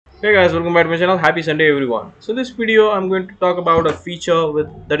Hey guys, welcome back to my channel. Happy Sunday everyone. So this video I'm going to talk about a feature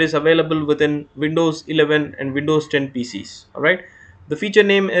that is available within Windows 11 and Windows 10 PCs. Alright. The feature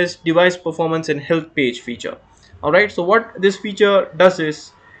name is Device Performance and Health Page feature. Alright. So what this feature does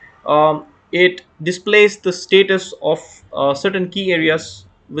is it displays the status of certain key areas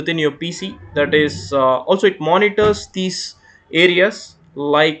within your PC. That is also it monitors these areas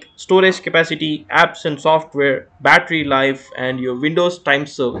like storage capacity, apps and software, battery life, and your Windows time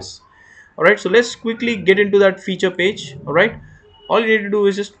service. Alright, so let's quickly get into that feature page. Alright, all you need to do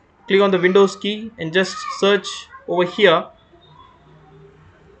is just click on the Windows key and just search over here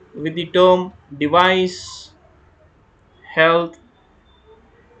with the term device health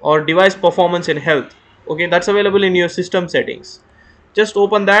or device performance and health. Okay, that's available in your system settings. Just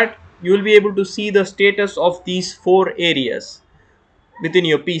open that. You will be able to see the status of these four areas within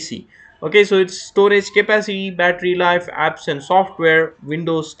your PC. Okay, so it's storage capacity, battery life, apps and software,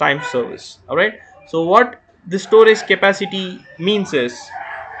 Windows time service. All right, so what the storage capacity means is,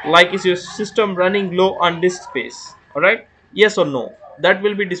 like, is your system running low on disk space? All right, yes or no, that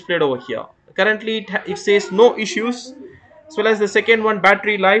will be displayed over here. Currently it says no issues. As well as the second one,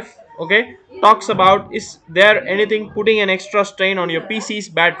 battery life, okay, talks about is there anything putting an extra strain on your PC's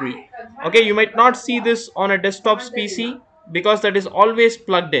battery. Okay, you might not see this on a desktop's PC because that is always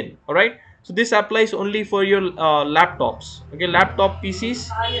plugged in. All right, so this applies only for your laptops. Okay, laptop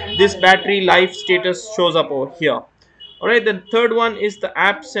PCs, this battery life status shows up over here. All right, the third one is the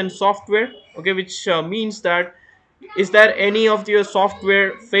apps and software. Okay, which means that is there any of your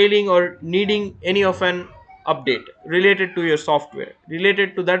software failing or needing any of an update related to your software,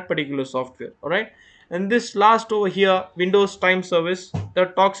 related to that particular software. All right, and this last over here, Windows time service,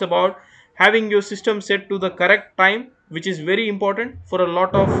 that talks about having your system set to the correct time, which is very important for a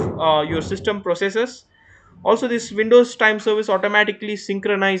lot of your system processes. Also, this Windows time service automatically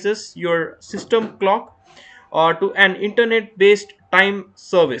synchronizes your system clock to an internet based time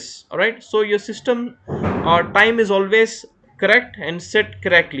service. All right, so your system time is always correct and set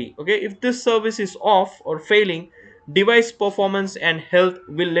correctly. Okay, if this service is off or failing, device performance and health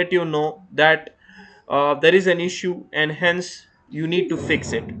will let you know that there is an issue and hence you need to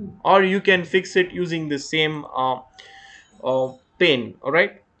fix it, or you can fix it using the same pane. All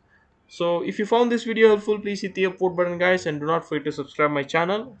right, so if you found this video helpful, please hit the upvote button guys, and do not forget to subscribe my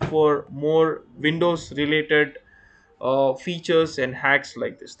channel for more Windows related features and hacks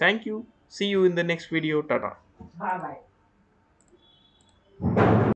like this. Thank you. See you in the next video. Tata. Bye bye.